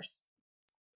universe?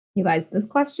 You guys, this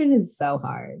question is so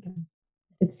hard.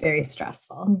 It's very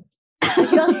stressful. You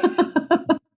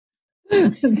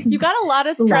got a lot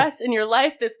of stress in your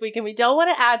life this week, and we don't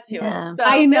want to add to it. So.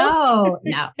 I know.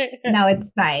 No,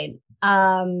 it's fine.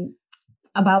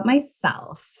 About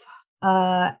myself,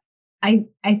 I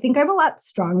think I'm a lot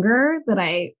stronger than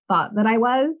I thought that I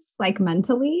was, like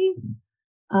mentally.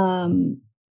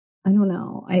 I don't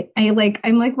know.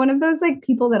 I'm like one of those like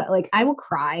people that like I will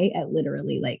cry at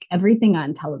literally like everything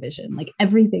on television. Like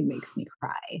everything makes me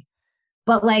cry.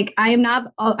 But like I am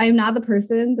not the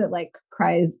person that like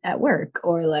cries at work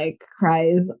or like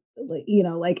cries like, you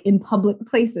know, like in public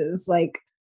places, like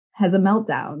has a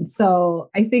meltdown. So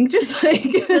I think just like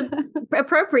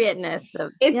appropriateness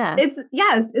of it's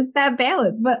that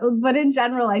balance. But in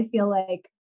general, I feel like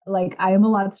I am a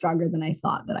lot stronger than I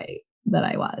thought that I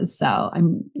was. So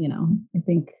I'm, you know, I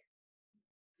think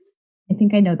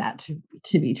I know that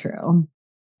to be true.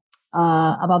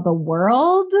 About the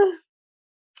world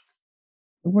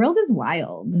is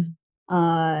wild.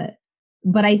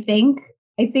 But I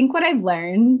think what I've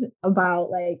learned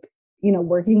about like, you know,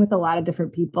 working with a lot of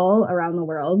different people around the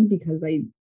world, because I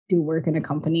do work in a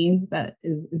company that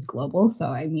is global. So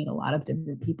I meet a lot of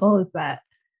different people, is that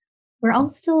we're all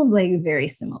still like very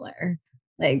similar.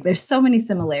 Like there's so many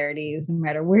similarities no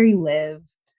matter where you live,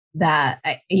 that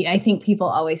I think people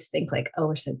always think like, oh,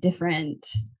 we're so different.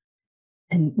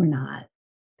 And we're not.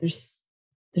 There's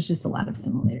just a lot of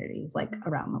similarities like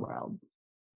around the world.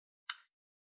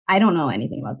 I don't know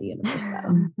anything about the universe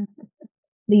though.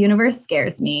 The universe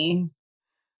scares me.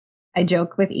 I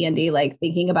joke with Andy, like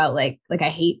thinking about like I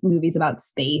hate movies about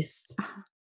space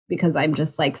because I'm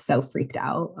just like so freaked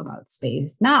out about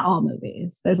space. Not all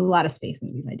movies. There's a lot of space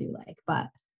movies I do like, but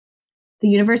The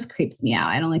universe creeps me out.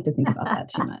 I don't like to think about that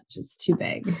too much. It's too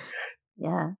big.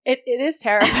 Yeah. It is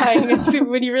terrifying. It's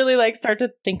when you really like start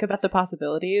to think about the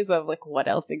possibilities of like what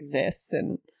else exists.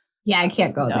 And yeah, I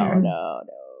can't go there. No.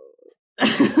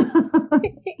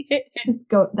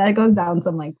 That goes down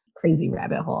some like crazy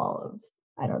rabbit hole of,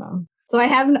 I don't know. So I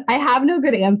have no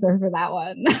good answer for that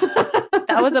one.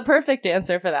 That was a perfect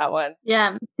answer for that one.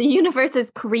 Yeah. The universe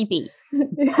is creepy.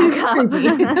 It's creepy.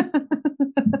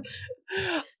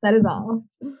 That is all.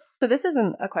 So this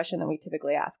isn't a question that we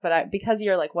typically ask, but because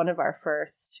you're like one of our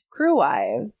first crew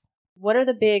wives, what are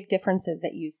the big differences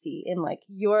that you see in like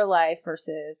your life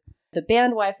versus the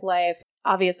band wife life?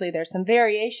 Obviously, there's some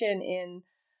variation in,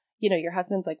 your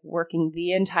husband's like working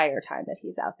the entire time that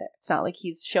he's out there. It's not like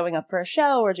he's showing up for a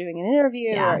show or doing an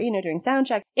interview or, doing sound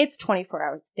check. It's 24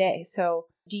 hours a day. So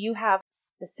do you have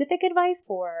specific advice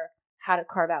for how to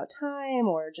carve out time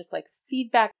or just like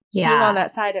feedback being on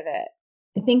that side of it?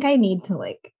 I think I need to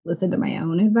like listen to my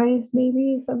own advice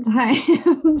maybe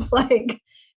sometimes. Like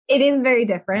it is very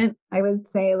different. I would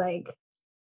say like,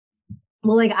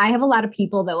 well, like I have a lot of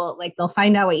people that will like, they'll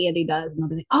find out what Andy does and they'll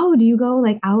be like, oh, do you go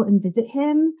like out and visit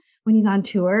him when he's on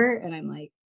tour? And I'm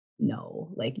like,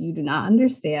 no, like you do not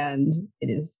understand. It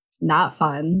is not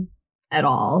fun at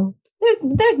all.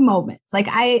 There's moments like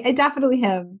I definitely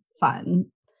have fun,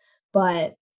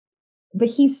 but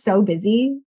he's so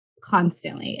busy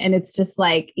constantly. And it's just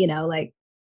like, like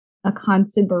a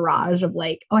constant barrage of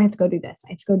like, oh, I have to go do this.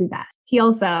 I have to go do that. He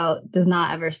also does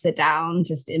not ever sit down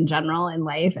just in general in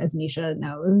life, as Misha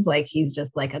knows. Like he's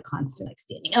just like a constant like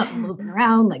standing up, moving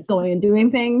around, like going and doing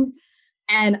things.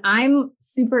 And I'm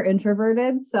super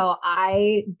introverted. So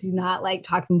I do not like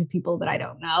talking to people that I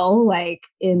don't know, like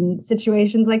in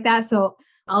situations like that. So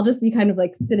I'll just be kind of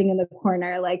like sitting in the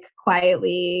corner, like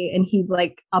quietly. And he's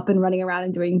like up and running around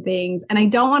and doing things. And I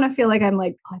don't want to feel like I'm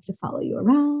like, oh, I have to follow you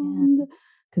around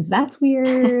because that's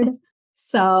weird.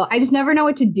 So I just never know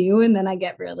what to do. And then I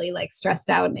get really like stressed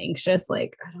out and anxious.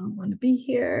 Like, I don't want to be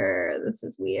here. This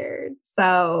is weird.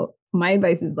 So my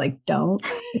advice is like, don't.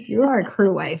 If you are a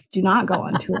crew wife, do not go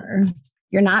on tour.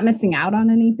 You're not missing out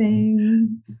on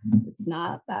anything. It's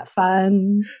not that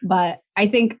fun. But I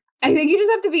think you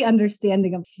just have to be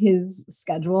understanding of his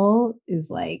schedule is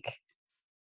like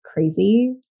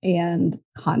crazy and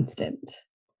constant.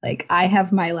 Like I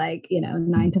have my like,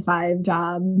 9 to 5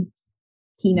 job.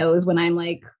 He knows when I'm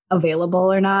like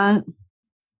available or not.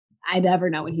 I never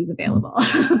know when he's available.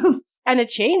 And it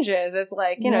changes. It's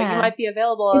like, you might be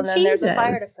available and then there's a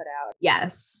fire to put out.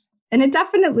 Yes. And it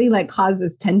definitely like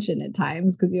causes tension at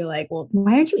times because you're like, well,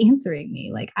 why aren't you answering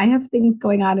me? Like I have things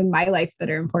going on in my life that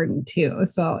are important too.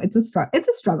 So it's a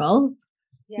struggle.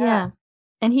 Yeah.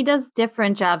 And he does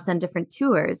different jobs on different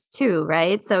tours too,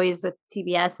 right? So he's with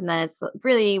TBS and then it's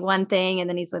really one thing. And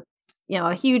then he's with,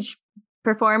 a huge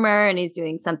performer and he's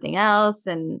doing something else.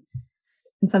 And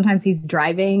sometimes he's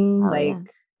driving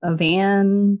a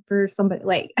van for somebody.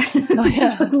 Like,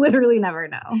 just literally never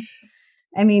know.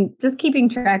 I mean, just keeping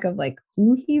track of like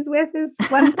who he's with is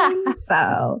one thing.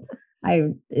 So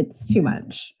it's too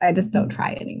much. I just don't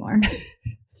try anymore.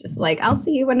 Just like, I'll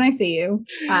see you when I see you.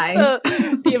 Bye. So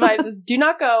the advice is do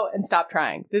not go and stop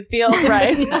trying. This feels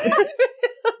right.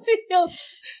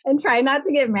 And try not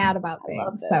to get mad about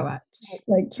things so much.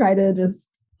 Like try to just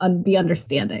be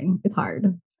understanding. It's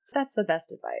hard. That's the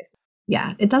best advice.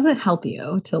 Yeah. It doesn't help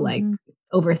you to like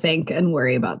overthink and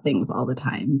worry about things all the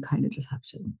time. You kind of just have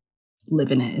to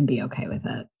live in it and be okay with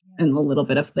it and a little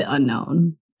bit of the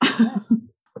unknown.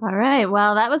 All right.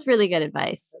 Well, that was really good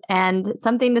advice and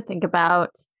something to think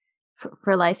about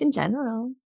for life in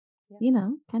general. Yeah.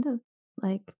 Kind of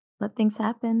like let things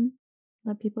happen,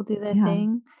 let people do their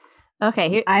thing.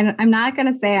 Okay. I'm not going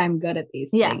to say I'm good at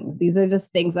these things. These are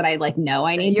just things that I like know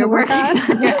I need to work on.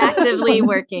 You're actively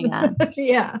working on.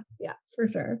 Yeah, for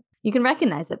sure. You can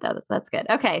recognize it though. That's good.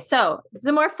 Okay. So this is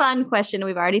a more fun question.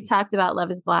 We've already talked about Love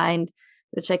is Blind,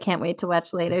 which I can't wait to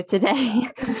watch later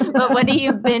today. But what are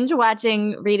you binge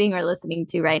watching, reading, or listening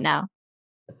to right now?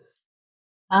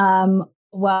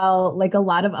 Well, like a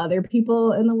lot of other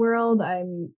people in the world,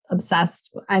 I'm obsessed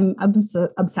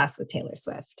with Taylor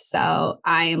Swift. So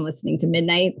I am listening to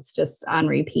Midnights just on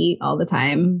repeat all the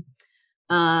time.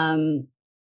 And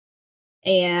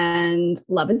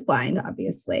Love is Blind,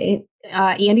 obviously.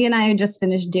 Andy and I just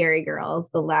finished Dairy Girls,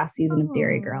 the last season of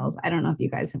Dairy Girls. I don't know if you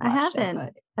guys have watched it.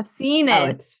 But I've seen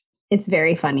it. It's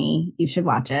very funny. You should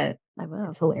watch it. I will.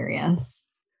 It's hilarious.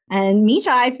 And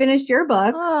Misha, I finished your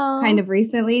book kind of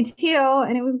recently too,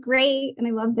 and it was great, and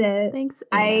I loved it. Thanks.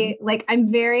 I'm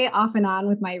very off and on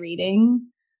with my reading.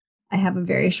 I have a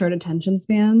very short attention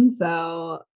span,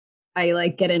 so I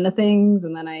like get into things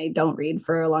and then I don't read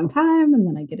for a long time and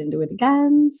then I get into it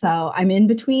again. So I'm in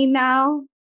between now,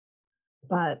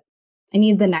 but I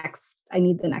need the next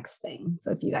thing.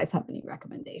 So if you guys have any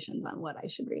recommendations on what I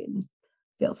should read,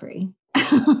 feel free.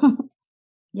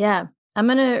 Yeah. I'm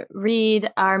going to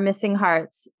read Our Missing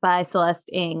Hearts by Celeste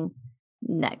Ng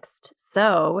next.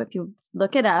 So if you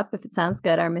look it up, if it sounds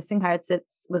good, Our Missing Hearts, it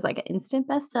was like an instant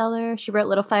bestseller. She wrote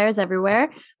Little Fires Everywhere,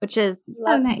 which is,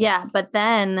 nice. Yeah, but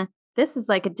then this is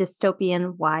like a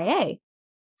dystopian YA.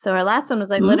 So her last one was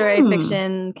like literary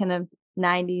fiction, kind of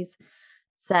 90s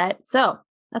set. So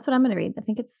that's what I'm going to read. I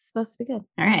think it's supposed to be good.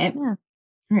 All right. Yeah.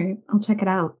 All right. I'll check it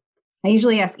out. I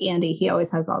usually ask Andy. He always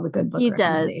has all the good book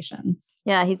recommendations. Does.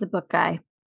 Yeah, he's a book guy.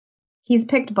 He's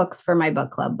picked books for my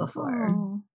book club before.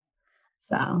 Oh.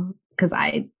 So, because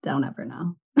I don't ever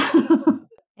know.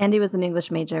 Andy was an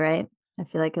English major, right? I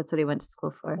feel like that's what he went to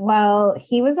school for. Well,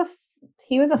 he was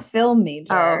a film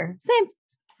major. Oh,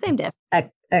 same diff.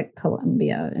 At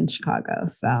Columbia in Chicago.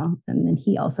 So, and then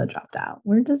he also dropped out.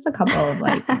 We're just a couple of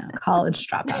like college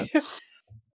dropouts.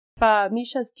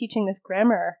 Misha's teaching this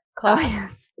grammar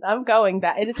class. I'm going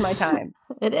back. It is my time.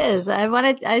 It is.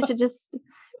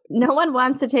 No one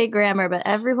wants to take grammar, but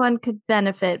everyone could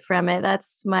benefit from it.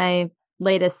 That's my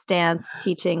latest stance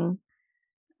teaching.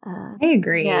 I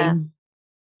agree. Yeah.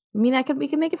 I mean, we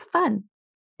can make it fun.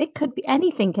 It could be,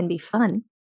 anything can be fun.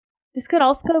 This could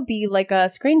also be like a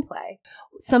screenplay.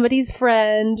 Somebody's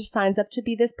friend signs up to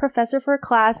be this professor for a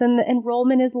class and the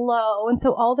enrollment is low. And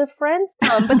so all their friends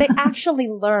come, but they actually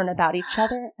learn about each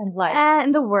other and life.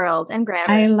 And the world and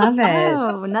grammar. I love it.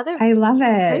 I love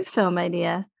it. Great film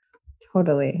idea.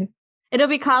 Totally. It'll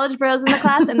be college bros in the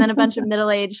class and then a bunch of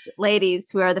middle-aged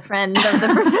ladies who are the friends of the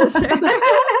professor.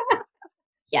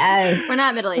 Yes. We're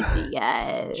not middle-aged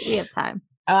yet. We have time.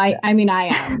 Oh, I mean, I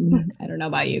am. I don't know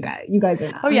about you guys. You guys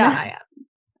are not. Oh, yeah. I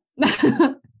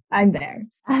am. I'm there.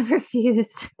 I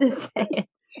refuse to say it.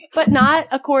 But not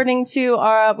according to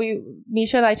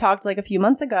Misha and I talked like a few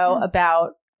months ago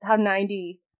about how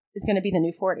 90 is going to be the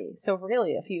new 40. So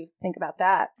really, if you think about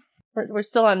that, we're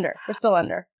still under. We're still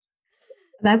under.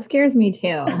 That scares me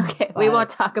too. Okay, we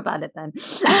won't talk about it then.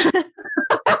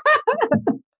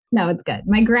 No, it's good.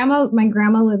 My grandma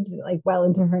lived like well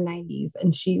into her 90s,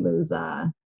 and she was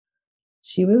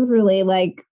really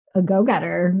like a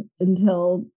go-getter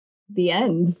until the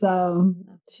end. So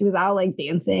she was out like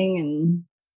dancing and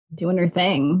doing her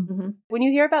thing. Mm-hmm. When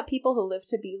you hear about people who live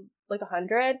to be like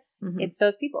 100, it's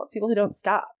those people. It's people who don't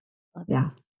stop. Yeah,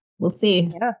 we'll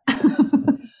see. Yeah,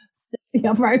 see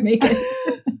how far I make it.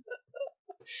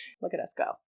 Look at us go.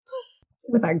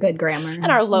 With our good grammar. And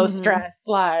our low stress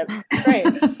lives. It's great.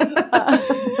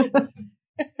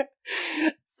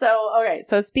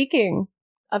 So speaking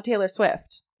of Taylor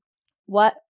Swift,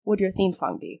 what would your theme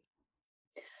song be?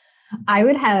 I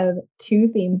would have 2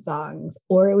 theme songs,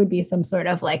 or it would be some sort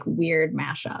of like weird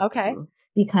mashup. Okay.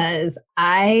 Because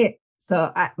my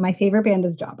favorite band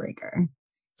is Jawbreaker.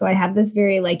 So I have this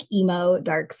very like emo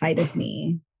dark side of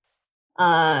me,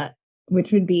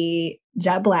 which would be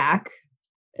Jet Black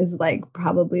is like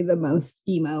probably the most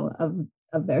emo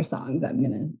of their songs.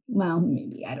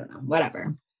 Maybe, I don't know,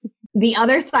 whatever. The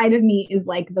other side of me is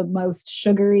like the most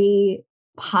sugary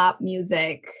pop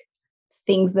music,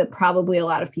 things that probably a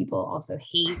lot of people also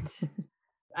hate.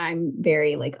 I'm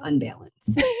very like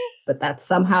unbalanced, but that's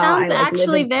somehow sounds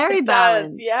actually very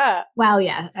balanced. Yeah. Well,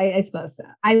 yeah, I suppose so.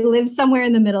 I live somewhere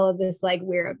in the middle of this like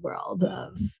weird world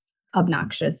of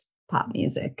obnoxious pop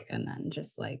music and then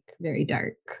just like very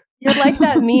dark. You're like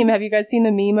that meme. Have you guys seen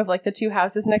the meme of like the 2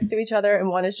 houses next to each other and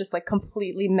one is just like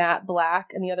completely matte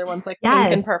black and the other one's like pink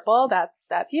and purple? That's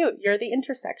you. You're the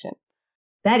intersection.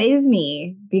 That is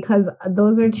me, because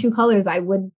those are 2 colors I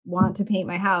would want to paint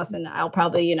my house, and I'll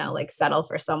probably, like settle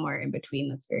for somewhere in between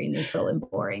that's very neutral and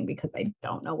boring because I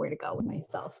don't know where to go with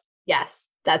myself. Yes,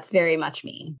 that's very much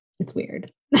me. It's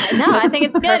weird. No, I think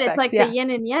it's good. Perfect, it's like the yin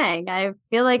and yang. I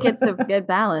feel like it's a good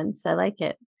balance. I like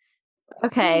it.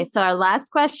 Okay, so our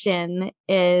last question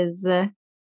is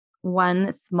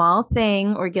one small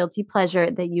thing or guilty pleasure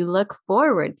that you look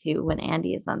forward to when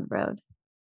Andy is on the road.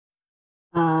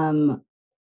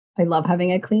 I love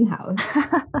having a clean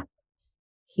house.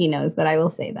 He knows that I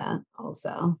will say that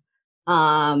also.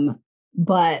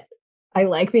 But I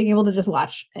like being able to just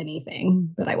watch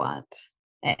anything that I want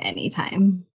at any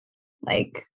time.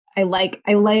 Like I like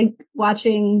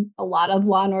watching a lot of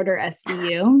Law and Order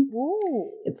SVU.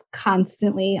 Ooh. It's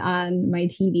constantly on my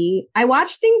TV. I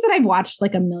watch things that I've watched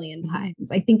like a million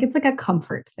times. I think it's like a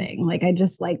comfort thing. Like I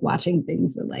just like watching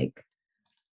things that like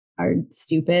are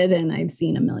stupid and I've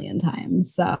seen a million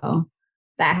times. So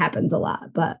that happens a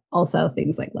lot. But also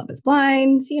things like Love is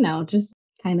Blind, just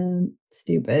kind of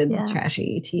stupid,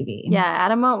 trashy TV. Yeah,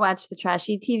 Adam won't watch the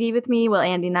trashy TV with me. Will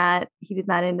Andy not? He's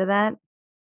not into that?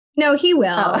 No, he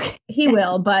will. Oh, okay. He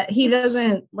will, but he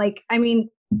doesn't like, I mean,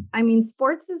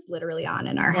 sports is literally on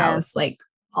in our house, like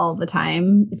all the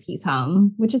time if he's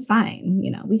home, which is fine.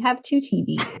 We have 2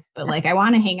 TVs, but like I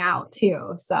want to hang out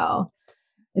too. So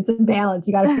it's a balance.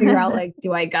 You got to figure out like,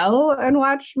 do I go and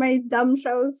watch my dumb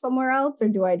shows somewhere else, or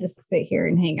do I just sit here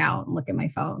and hang out and look at my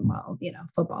phone while,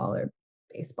 football or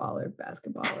baseball or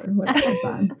basketball or whatever's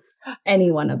on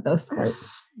any one of those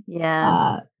sports.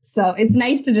 Yeah. So it's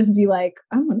nice to just be like,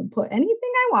 I'm going to put anything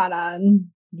I want on.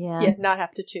 Yeah, not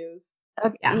have to choose.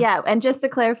 Okay. Yeah. And just to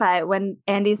clarify, when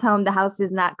Andy's home, the house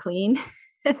is not clean.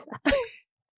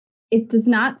 It does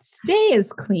not stay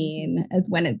as clean as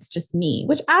when it's just me,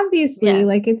 which obviously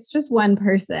like it's just one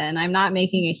person. I'm not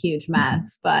making a huge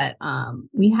mess, but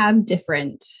we have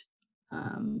different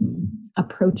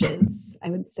approaches, I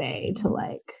would say, to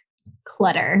like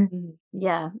clutter.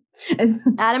 Yeah.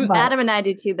 Adam and I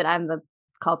do too, but I'm the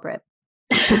culprit.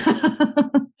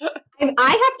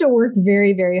 I have to work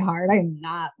very, very hard. I'm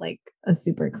not like a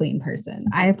super clean person.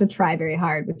 I have to try very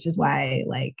hard, which is why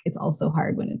like it's also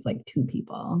hard when it's like 2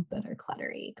 people that are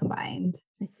cluttery combined.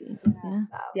 I see.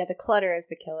 Yeah, the clutter is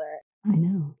the killer. I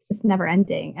know. It's just never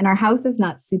ending. And our house is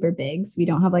not super big, so we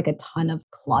don't have like a ton of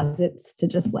closets to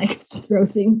just like throw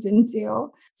things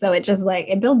into. So it just like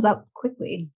it builds up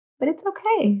quickly. But it's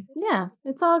okay. Yeah,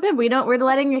 it's all good. We're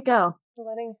letting it go.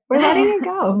 We're letting it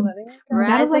go.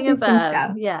 Rising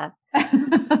above. Yeah.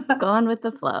 Just going with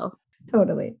the flow.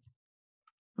 Totally.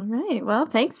 All right. Well,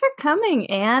 thanks for coming,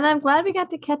 Anne. I'm glad we got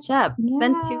to catch up. It's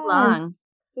been too long.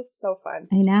 This is so fun.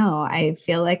 I know. I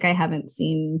feel like I haven't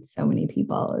seen so many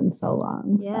people in so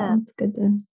long. Yeah. So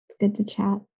it's good to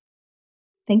chat.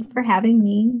 Thanks for having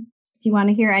me. If you want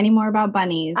to hear any more about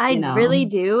bunnies, I really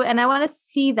do. And I want to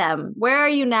see them. Where are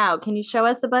you now? Can you show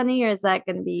us a bunny, or is that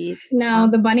going to be? No,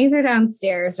 the bunnies are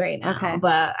downstairs right now. Okay.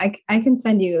 But I can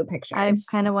send you pictures. I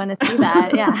kind of want to see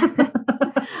that. Yeah.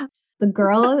 The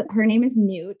girl, her name is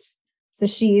Newt. So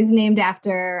she's named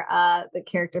after the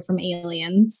character from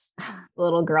Aliens, the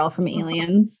little girl from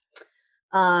Aliens.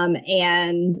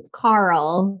 And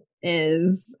Carl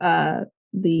is the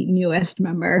newest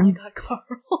member. Oh my God,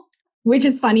 Carl. Which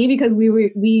is funny because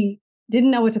we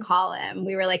didn't know what to call him.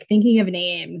 We were like thinking of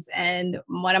names, and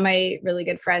one of my really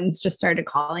good friends just started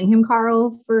calling him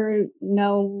Carl for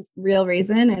no real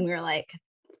reason. And we were like,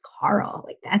 Carl,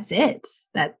 like that's it.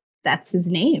 That's his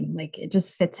name. Like it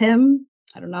just fits him.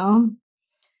 I don't know.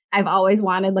 I've always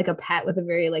wanted like a pet with a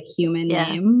very like human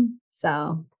name.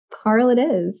 So Carl it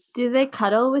is. Do they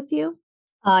cuddle with you?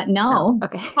 No. Oh,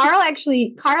 okay.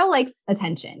 Carl likes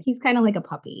attention. He's kind of like a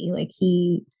puppy. Like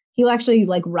he'll actually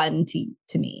like run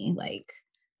to me like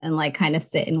and like kind of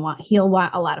sit and he'll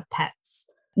want a lot of pets.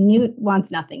 Newt wants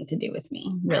nothing to do with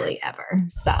me really ever.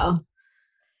 So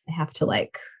I have to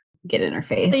like get in her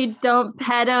face. So you don't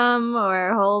pet him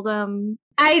or hold him?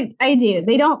 I do.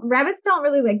 Rabbits don't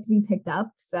really like to be picked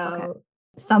up. So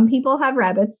some people have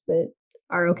rabbits that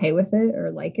are okay with it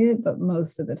or like it, but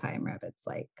most of the time rabbits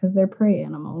because they're prey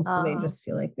animals. So they just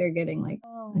feel like they're getting like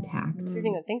attacked. I didn't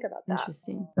even think about that.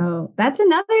 Interesting. So that's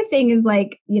another thing is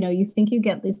like, you think you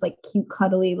get this like cute,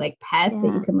 cuddly like pet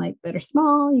that you can like that are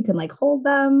small, you can like hold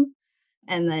them,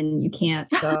 and then you can't.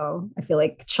 So I feel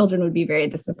like children would be very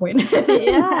disappointed.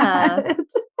 Yeah.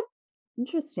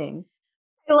 Interesting.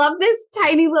 I love this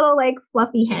tiny little like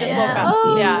fluffy head. She just woke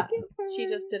up. Yeah. She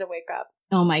just did a wake up.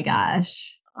 Oh my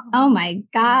gosh. Oh my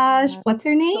gosh. What's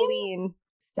her name? Celine.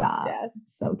 Stop.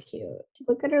 Yes. So cute.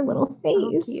 Look at her little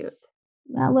face. So cute.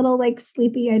 That little like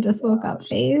sleepy I just woke up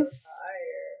face. So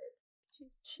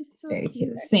tired. She's so very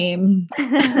cute. Same.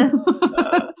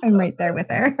 I'm right there with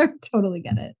her. Totally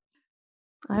get it.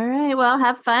 All right. Well,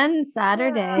 have fun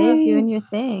Saturday doing your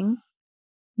thing.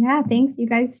 Yeah. Thanks, you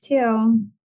guys too.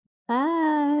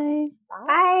 Bye.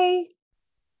 Bye.